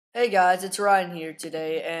Hey guys, it's Ryan here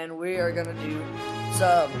today, and we are gonna do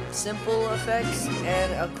some simple effects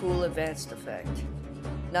and a cool advanced effect.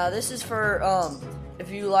 Now this is for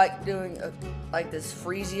if you like doing like this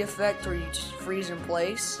freezy effect where you just freeze in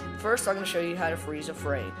place. First I'm gonna show you how to freeze a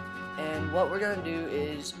frame. And what we're gonna do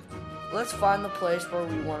is, let's find the place where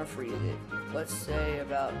we wanna freeze it. Let's say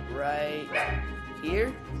about right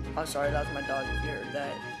here. I'm sorry, that was my dog if you heard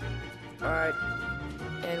that. Alright.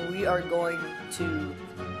 And we are going to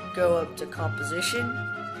go up to composition,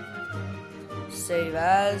 save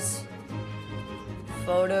as,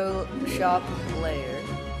 Photoshop layer,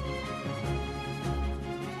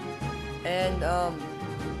 and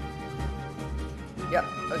yeah,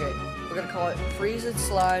 okay, we're gonna call it freeze and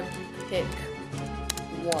slime pick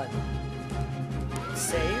 1.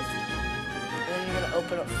 Save, and then you're gonna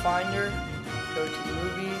open up Finder, go to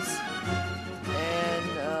movies, and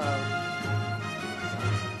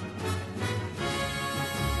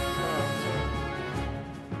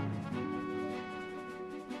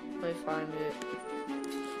let me find it.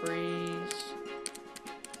 Freeze.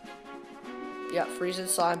 Yeah, freeze and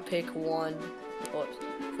slime pick 1. Whoops.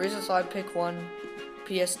 Freeze and slime pick 1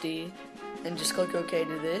 PSD. And just click OK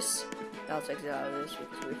to this. I'll take it out of this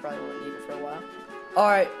because we probably won't need it for a while.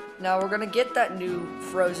 Alright, now we're gonna get that new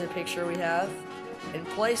frozen picture we have and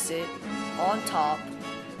place it on top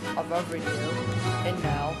of our video. And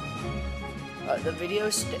now the video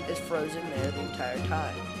is frozen there the entire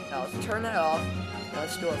time. Now let's turn that off. Now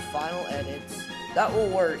let's do our final edits. That will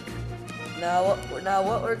work. Now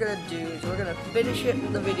what we're gonna do is we're gonna finish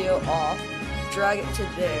the video off, drag it to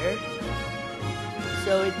there.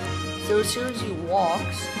 So as soon as he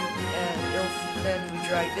walks, and then we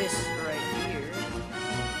drag this right here.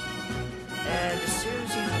 And as soon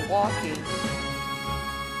as he's walking,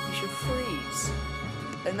 he should freeze.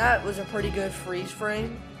 And that was a pretty good freeze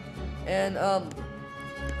frame. And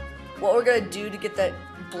what we're gonna do to get that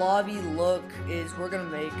blobby look is we're gonna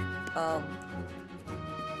make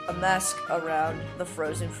a mask around the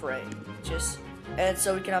frozen frame, and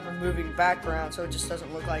so we can have a moving background so it just doesn't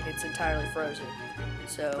look like it's entirely frozen.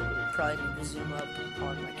 So we probably need to zoom up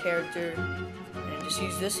on my character and just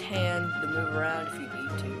use this hand to move around if you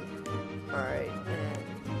need to. Alright, and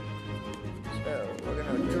so we're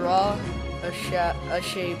gonna draw a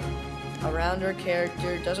shape around our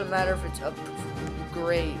character. Doesn't matter if it's up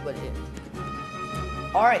gray, but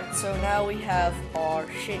alright, so now we have our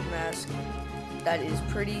shape mask that is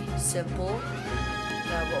pretty simple.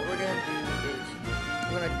 Now what we're going to do is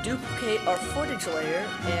we're going to duplicate our footage layer,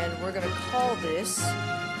 and we're going to call this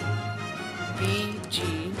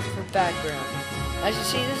BG for background. As you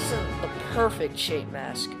see, this isn't the perfect shape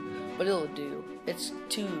mask, but it'll do. It's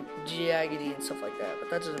too jaggedy and stuff like that, but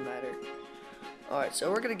that doesn't matter. Alright, so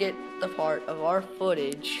we're going to get the part of our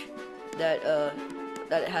footage that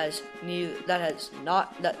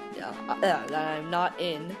I'm not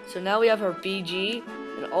in. So now we have our BG,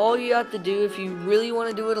 and all you have to do if you really want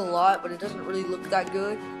to do it a lot, but it doesn't really look that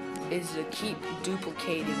good, is to keep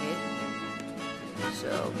duplicating it.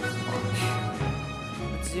 So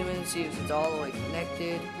let's zoom in and see if it's all the way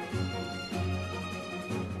connected.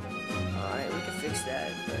 Alright, we can fix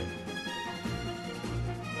that, but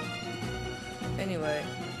anyway.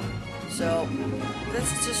 So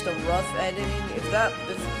this is just a rough editing. If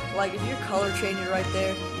your color changes right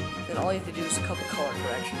there, then all you have to do is a couple color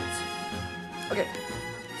corrections. Okay,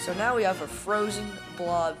 so now we have a frozen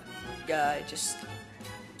blob guy, just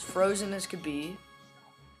as frozen as could be.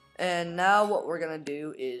 And now what we're gonna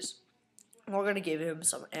do is we're gonna give him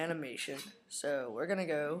some animation. So we're gonna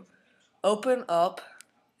go open up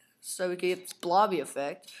so we can get this blobby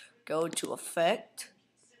effect. Go to effect,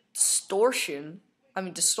 distort,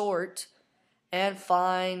 and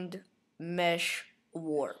find mesh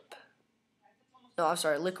warp. No, I'm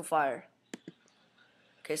sorry, Liquify.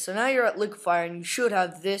 Okay, so now you're at Liquify, and you should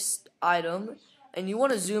have this item, and you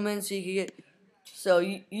want to zoom in so you can get. So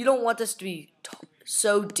you don't want this to be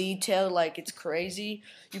so detailed like it's crazy.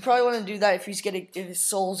 You probably want to do that if his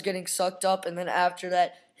soul's getting sucked up, and then after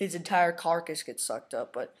that his entire carcass gets sucked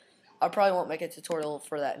up. But I probably won't make a tutorial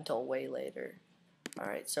for that until way later.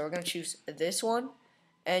 Alright, so we're going to choose this one,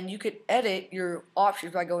 and you could edit your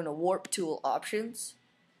options by going to Warp Tool Options,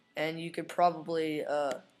 and you could probably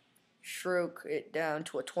shrink it down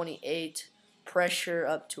to a 28, pressure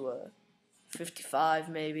up to a 55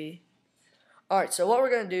 maybe. Alright, so what we're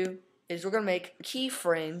going to do is we're going to make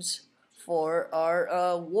keyframes for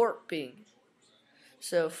our warping.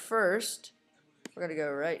 So first, we're going to go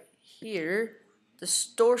right here,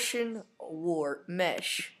 distortion warp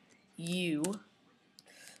mesh U.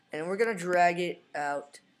 And we're going to drag it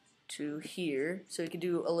out to here, so you can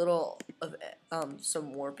do a little of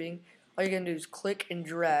some warping. All you're gonna do is click and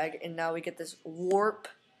drag, and now we get this warp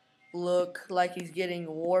look, like he's getting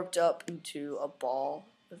warped up into a ball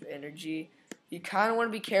of energy. You kind of want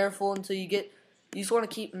to be careful until you get. You just want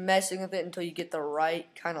to keep messing with it until you get the right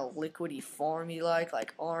kind of liquidy form you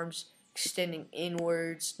like arms extending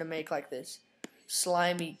inwards to make like this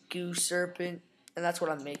slimy goo serpent, and that's what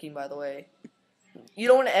I'm making, by the way. You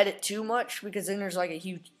don't want to edit too much because then there's like a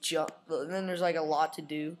huge jump, and then there's like a lot to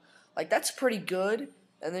do. Like that's pretty good,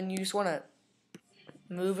 and then you just want to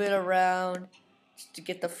move it around just to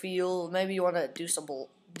get the feel. Maybe you want to do some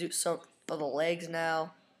of the legs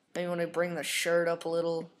now. Maybe you want to bring the shirt up a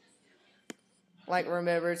little. Like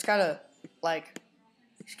remember, it's kind of like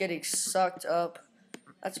it's getting sucked up.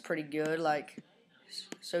 That's pretty good. Like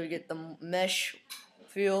so you get the mesh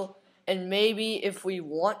feel, and maybe if we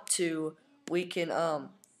want to, we can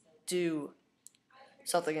do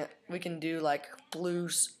something. We can do like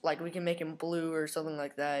blues, like we can make him blue or something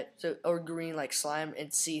like that. So or green like slime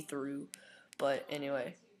and see through. But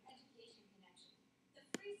anyway.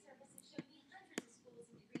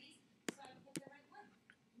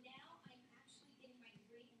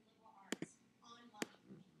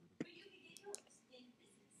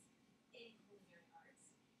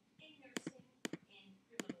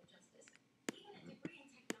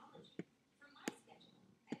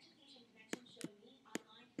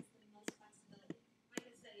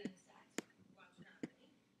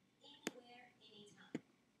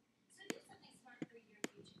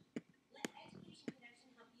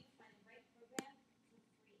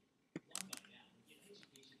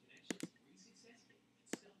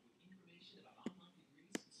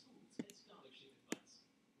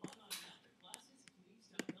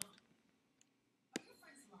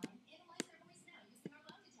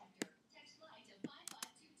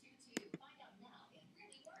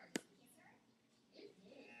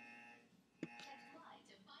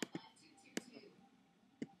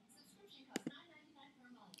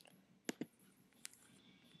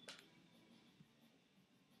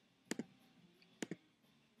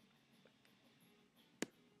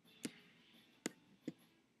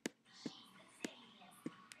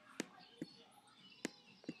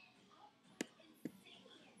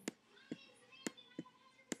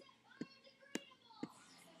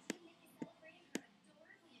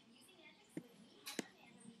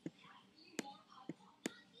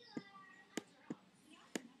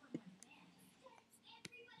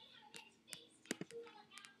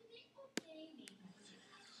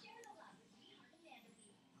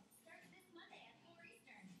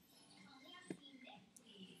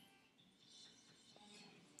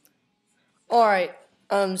 Alright,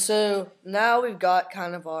 so now we've got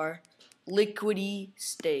kind of our liquidy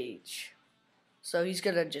stage. So he's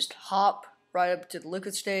gonna just hop right up to the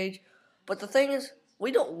liquid stage. But the thing is,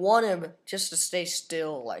 we don't want him just to stay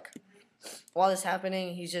still. Like, while this is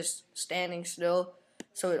happening, he's just standing still.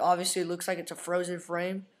 So it obviously looks like it's a frozen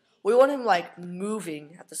frame. We want him, like,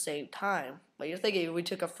 moving at the same time. But you're thinking, we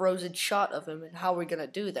took a frozen shot of him, and how are we gonna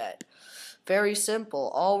do that? Very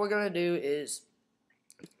simple. All we're gonna do is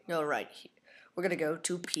go right here. We're going to go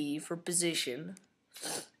to P for position.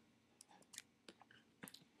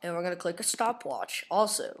 And we're going to click a stopwatch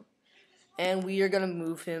also. And we are going to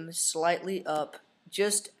move him slightly up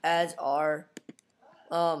just as our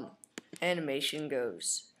animation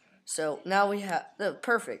goes. So now we have,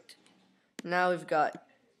 perfect. Now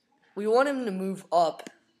we want him to move up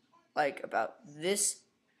like about this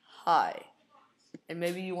high. And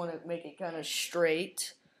maybe you want to make it kind of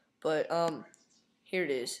straight. But here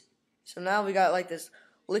it is. So now we got like this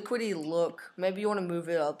liquidy look. Maybe you want to move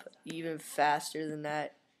it up even faster than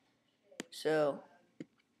that. So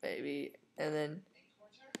maybe, and then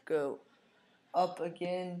go up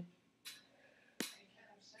again.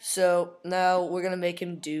 So now we're going to make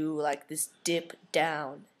him do like this dip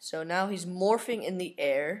down. So now he's morphing in the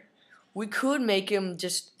air. We could make him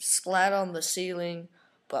just splat on the ceiling,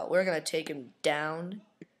 but we're going to take him down.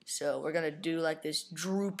 So we're going to do like this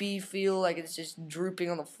droopy feel, like it's just drooping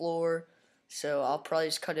on the floor. So I'll probably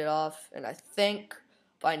just cut it off. And I think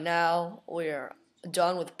by now we're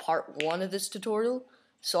done with part 1 of this tutorial.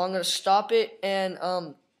 So I'm going to stop it, and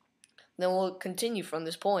then we'll continue from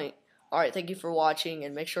this point. Alright, thank you for watching,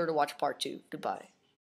 and make sure to watch part 2. Goodbye.